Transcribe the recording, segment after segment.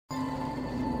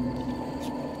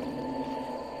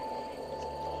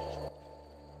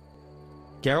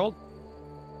Geralt?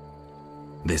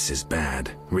 This is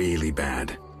bad. Really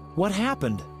bad. What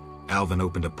happened? Alvin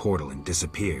opened a portal and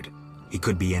disappeared. He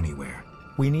could be anywhere.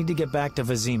 We need to get back to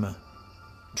Vizima.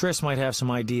 Triss might have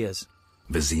some ideas.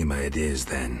 Vizima it is,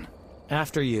 then.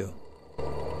 After you.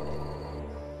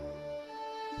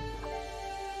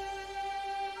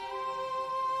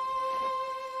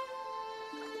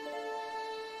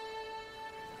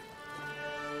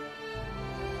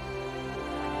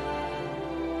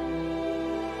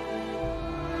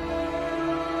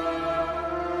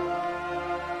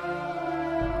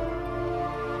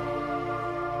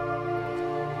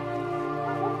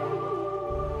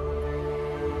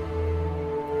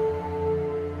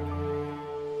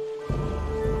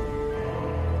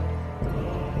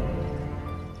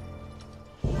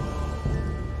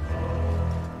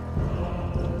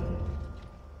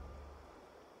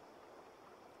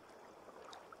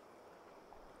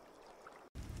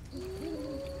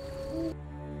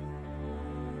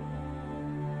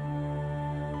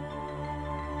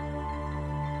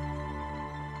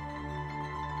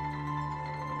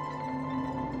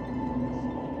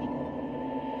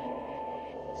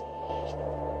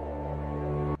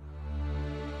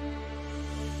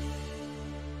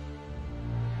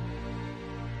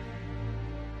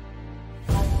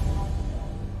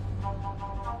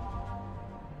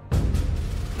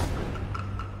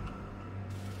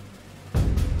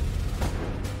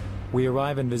 We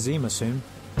arrive in Vizima soon.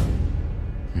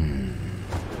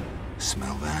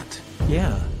 Smell that?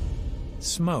 Yeah.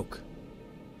 Smoke.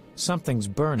 Something's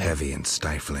burning. Heavy and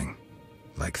stifling.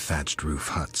 Like thatched roof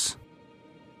huts.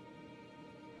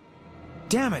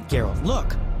 Damn it, Geralt,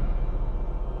 look!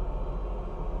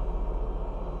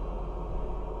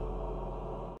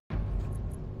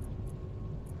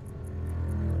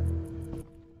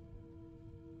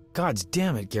 Gods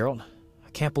damn it, Geralt. I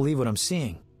can't believe what I'm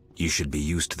seeing. You should be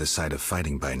used to the sight of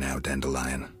fighting by now,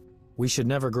 Dandelion. We should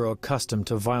never grow accustomed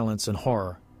to violence and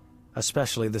horror,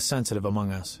 especially the sensitive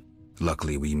among us.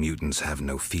 Luckily, we mutants have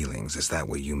no feelings. Is that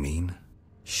what you mean?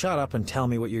 Shut up and tell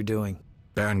me what you're doing.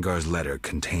 Berengar's letter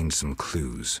contained some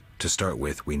clues. To start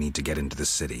with, we need to get into the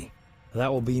city.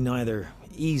 That will be neither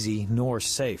easy nor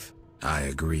safe. I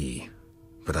agree.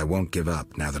 But I won't give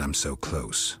up now that I'm so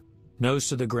close. Nose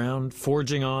to the ground,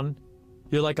 forging on.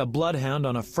 You're like a bloodhound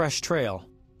on a fresh trail.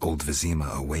 Old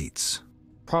Vizima awaits.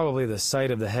 Probably the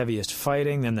site of the heaviest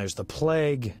fighting, then there's the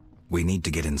plague. We need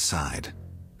to get inside.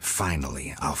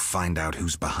 Finally, I'll find out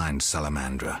who's behind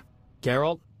Salamandra.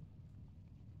 Geralt?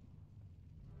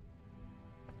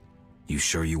 You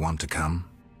sure you want to come?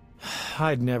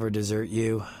 I'd never desert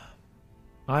you.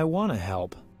 I want to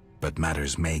help. But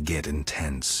matters may get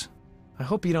intense. I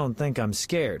hope you don't think I'm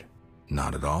scared.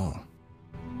 Not at all.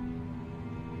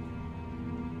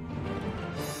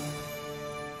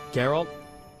 Geralt?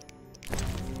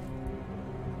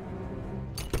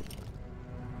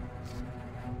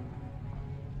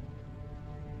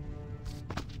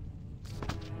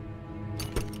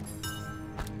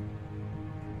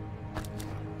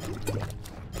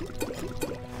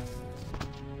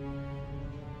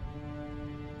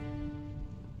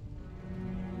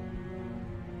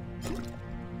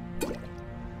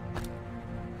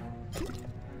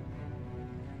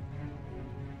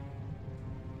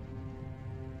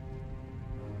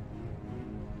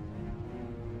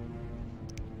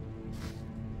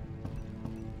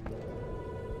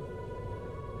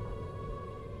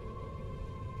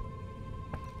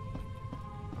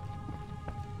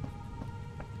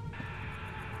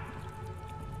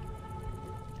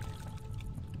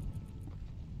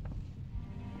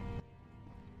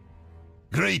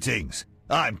 Greetings.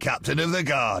 I'm Captain of the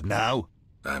Guard now.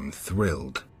 I'm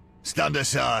thrilled. Stand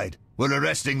aside. We're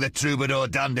arresting the troubadour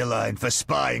Dandelion for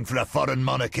spying for a foreign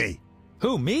monarchy.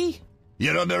 Who, me?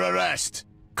 You're under arrest.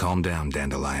 Calm down,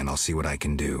 Dandelion. I'll see what I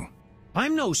can do.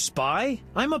 I'm no spy.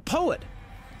 I'm a poet.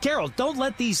 Geralt, don't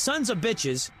let these sons of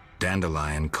bitches...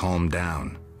 Dandelion, calm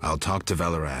down. I'll talk to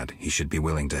Velerad. He should be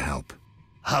willing to help.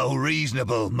 How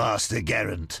reasonable, Master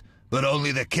Geralt. But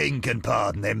only the king can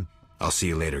pardon him. I'll see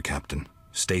you later, Captain.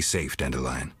 Stay safe,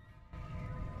 Dandelion.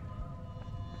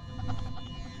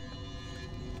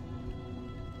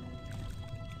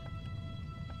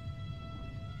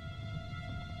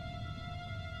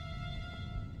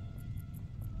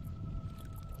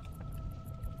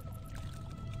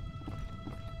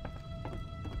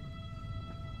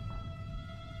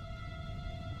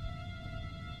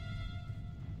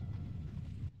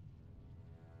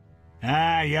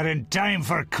 Ah, you're in time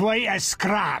for quite a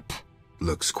scrap.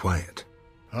 Looks quiet.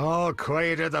 All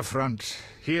quiet at the front.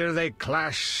 Here they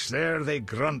clash, there they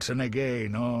grunt, and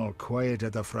again, all quiet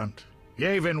at the front. You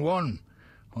even won.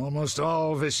 Almost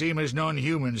all Visima's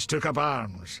non-humans took up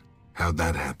arms. How'd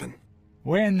that happen?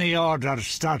 When the Order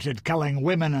started killing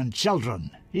women and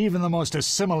children, even the most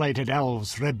assimilated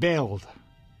elves rebelled.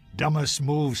 Dumbest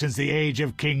move since the age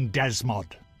of King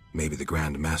Desmod. Maybe the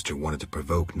Grand Master wanted to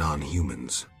provoke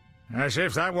non-humans. As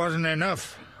if that wasn't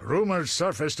enough, rumors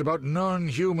surfaced about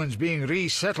non-humans being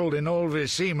resettled in Old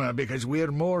Visima because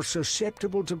we're more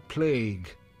susceptible to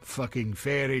plague. Fucking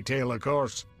fairy tale, of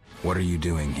course. What are you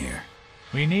doing here?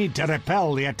 We need to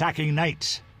repel the attacking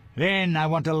knights. Then I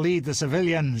want to lead the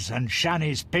civilians and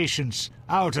Shani's patients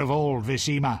out of Old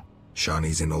Visima.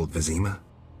 Shani's in Old Visima?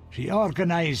 She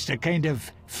organized a kind of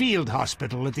field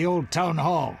hospital at the old town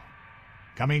hall.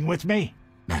 Coming with me?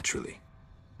 Naturally.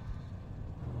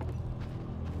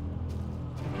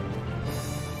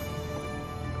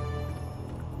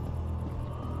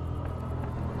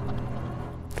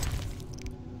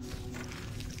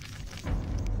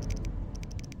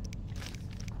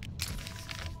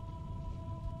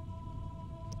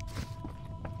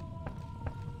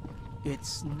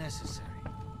 It's necessary.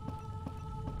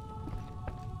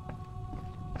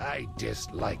 I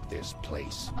dislike this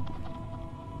place.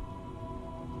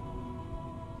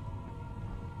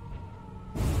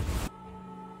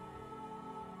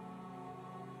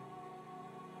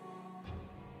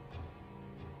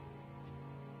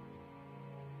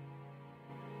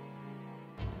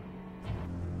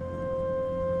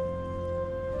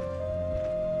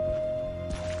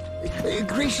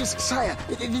 Gracious sire,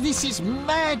 this is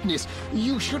madness.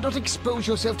 You should not expose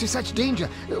yourself to such danger.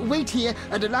 Wait here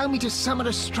and allow me to summon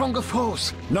a stronger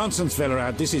force. Nonsense,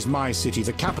 Velerad. This is my city,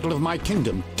 the capital of my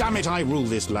kingdom. Damn it, I rule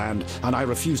this land, and I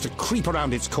refuse to creep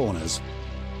around its corners.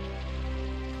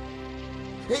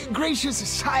 Gracious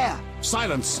sire!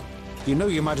 Silence! You know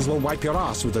you might as well wipe your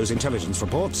ass with those intelligence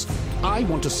reports. I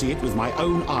want to see it with my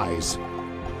own eyes.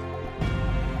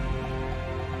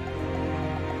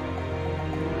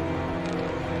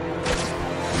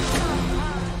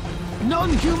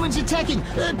 Non-humans attacking!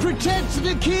 Protect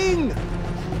the king!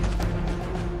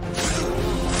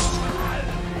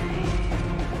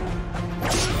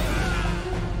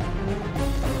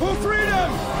 For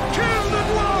freedom! Kill the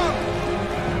dwarf!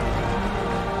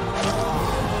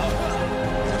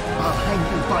 I'll hang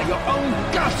you by your own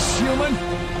guts, human!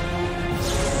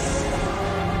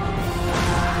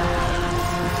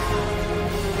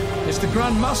 It's the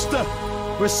Grand Master!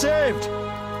 We're saved!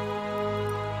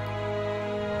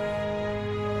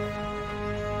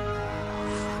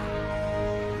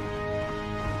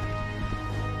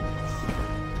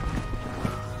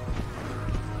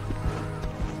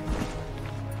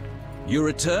 You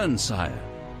return, sire.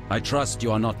 I trust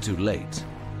you are not too late.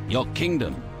 Your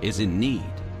kingdom is in need.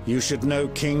 You should know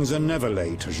kings are never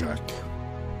late, Jacques.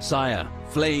 Sire,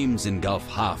 flames engulf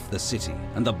half the city,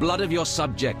 and the blood of your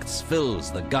subjects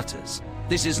fills the gutters.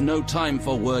 This is no time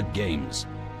for word games.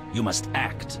 You must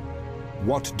act.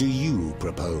 What do you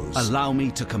propose? Allow me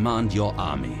to command your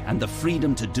army, and the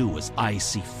freedom to do as I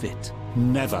see fit.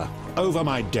 Never. Over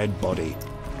my dead body.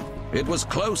 It was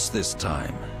close this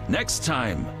time. Next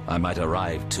time, I might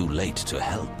arrive too late to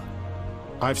help.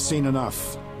 I've seen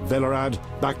enough. Velerad,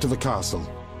 back to the castle.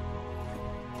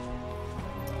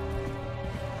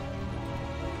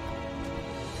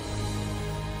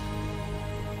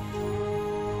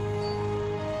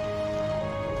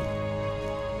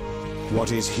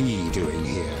 What is he doing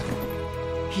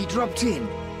here? He dropped in.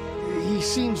 He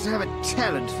seems to have a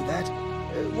talent for that.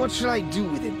 What shall I do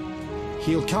with him?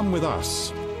 He'll come with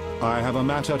us. I have a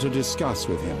matter to discuss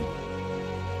with him.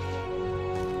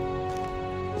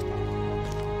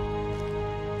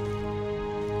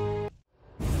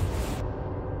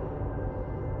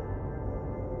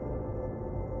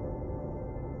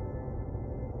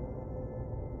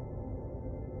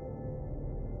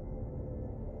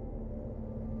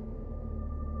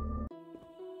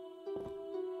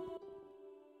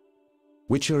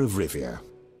 Witcher of Rivia.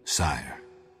 Sire,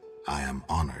 I am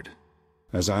honored.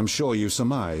 As I'm sure you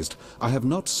surmised, I have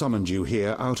not summoned you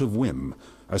here out of whim.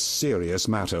 A serious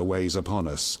matter weighs upon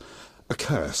us. A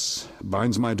curse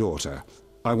binds my daughter.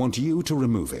 I want you to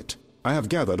remove it. I have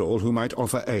gathered all who might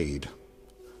offer aid.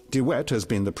 De Wet has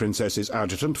been the princess's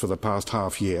adjutant for the past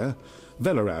half-year.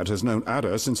 Velerad has known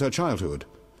Ada since her childhood.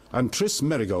 And Triss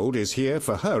Merigold is here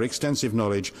for her extensive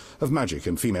knowledge of magic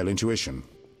and female intuition.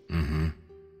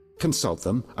 Consult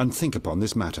them and think upon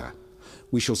this matter.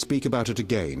 We shall speak about it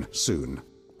again soon.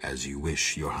 As you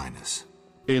wish, Your Highness.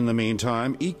 In the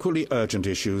meantime, equally urgent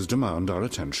issues demand our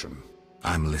attention.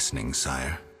 I'm listening,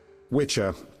 sire.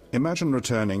 Witcher, imagine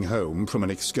returning home from an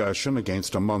excursion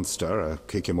against a monster, a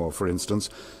Kikimor for instance,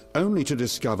 only to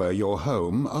discover your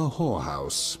home a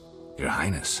whorehouse. Your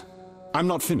Highness. I'm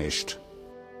not finished.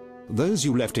 Those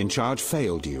you left in charge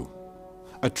failed you.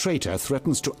 A traitor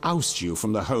threatens to oust you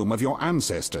from the home of your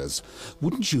ancestors.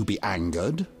 Wouldn't you be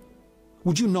angered?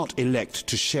 Would you not elect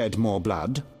to shed more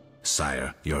blood?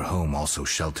 Sire, your home also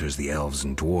shelters the elves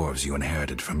and dwarves you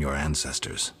inherited from your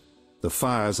ancestors. The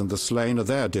fires and the slain are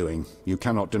their doing. You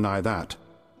cannot deny that.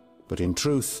 But in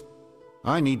truth,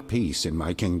 I need peace in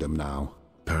my kingdom now.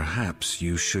 Perhaps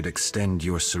you should extend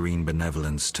your serene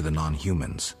benevolence to the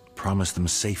non-humans. Promise them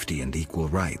safety and equal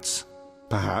rights.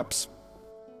 Perhaps.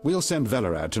 We'll send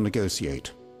Velerad to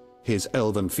negotiate. His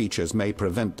elven features may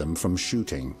prevent them from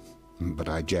shooting. But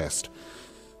I jest.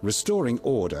 Restoring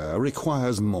order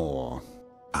requires more.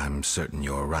 I'm certain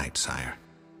you're right, sire.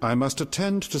 I must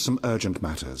attend to some urgent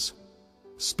matters.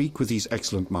 Speak with these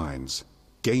excellent minds.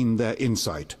 Gain their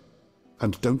insight.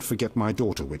 And don't forget my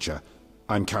daughter, Witcher.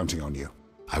 I'm counting on you.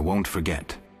 I won't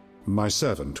forget. My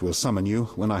servant will summon you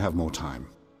when I have more time.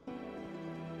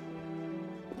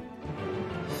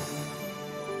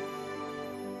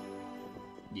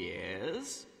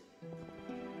 Yes?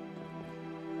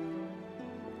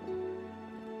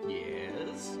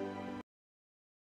 Yes?